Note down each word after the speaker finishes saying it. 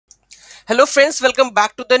Hello friends, welcome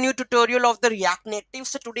back to the new tutorial of the React Native.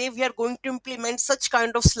 So today we are going to implement such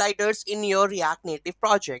kind of sliders in your React Native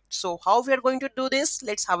project. So how we are going to do this?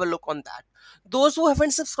 Let's have a look on that. Those who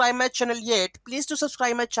haven't subscribed my channel yet, please do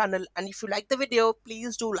subscribe my channel, and if you like the video,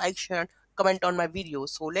 please do like, share, and comment on my video.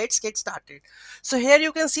 So let's get started. So here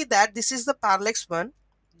you can see that this is the parallax one.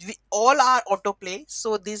 We all are autoplay,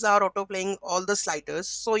 so these are auto playing all the sliders.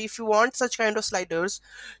 So if you want such kind of sliders,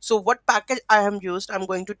 so what package I am used, I'm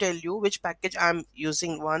going to tell you which package I'm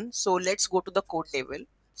using one. So let's go to the code level.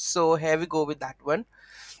 So here we go with that one.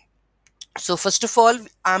 So first of all,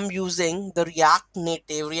 I'm using the React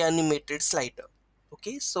Native reanimated slider.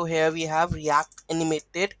 Okay, so here we have React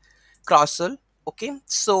Animated Carousel. Okay,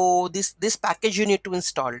 so this package you need to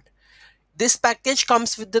install. This package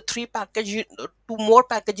comes with the two more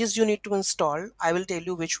packages you need to install. I will tell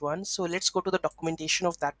you which one. So let's go to the documentation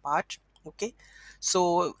of that part. Okay,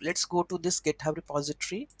 so let's go to this GitHub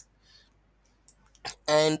repository,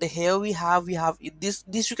 and here we have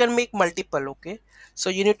this you can make multiple. Okay, so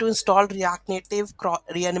you need to install React Native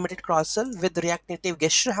reanimated carousel with React Native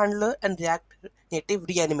gesture handler and React Native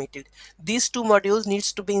reanimated. These two modules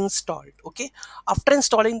needs to be installed. Okay, after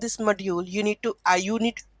installing this module, you need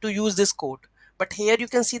to use this code. But here you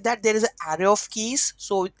can see that there is an array of keys,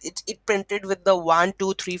 so it printed with the 1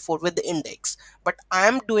 2 3 4 with the index, but I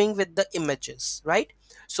am doing with the images, right?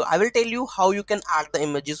 So I will tell you how you can add the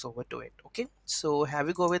images over to it. Okay, so have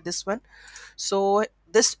we go with this one. So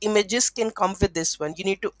this images can come with this one. You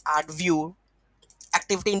need to add view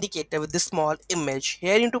activity indicator with this small image.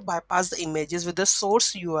 Here you need to bypass the images with the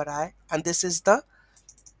source URI, and this is the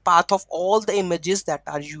path of all the images that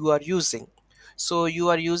are you are using. So you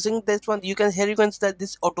are using this one. You can, here you can see that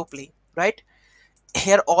this autoplay, right?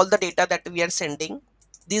 Here all the data that we are sending,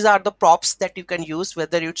 these are the props that you can use,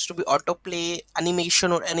 whether it's to be autoplay,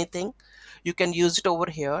 animation, or anything. You can use it over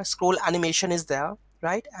here. Scroll animation is there,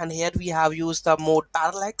 right? And here we have used the mode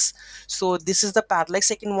parallax. So this is the parallax.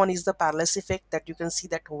 Second one is the parallax effect that you can see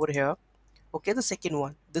that over here. Okay, the second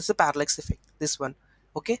one, this is the parallax effect, this one.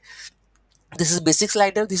 Okay, this is basic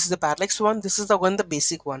slider, this is the parallax one, this is the one, the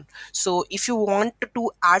basic one. So if you want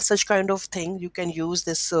to add such kind of thing, you can use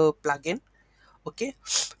this plugin. Okay,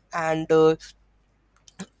 and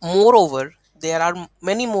moreover, there are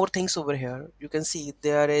many more things over here. You can see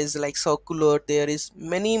there is like circular, there is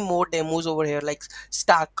many more demos over here, like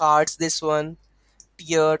stack cards, this one,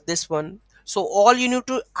 tier, this one. So all you need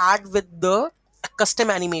to add with the custom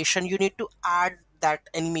animation, you need to add that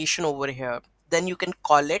animation over here, then you can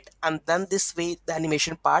call it, and then this way the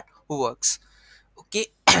animation part works. Okay,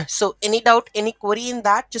 so any doubt, any query in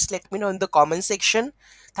that, just let me know in the comment section.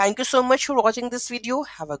 Thank you so much for watching this video.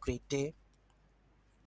 Have a great day.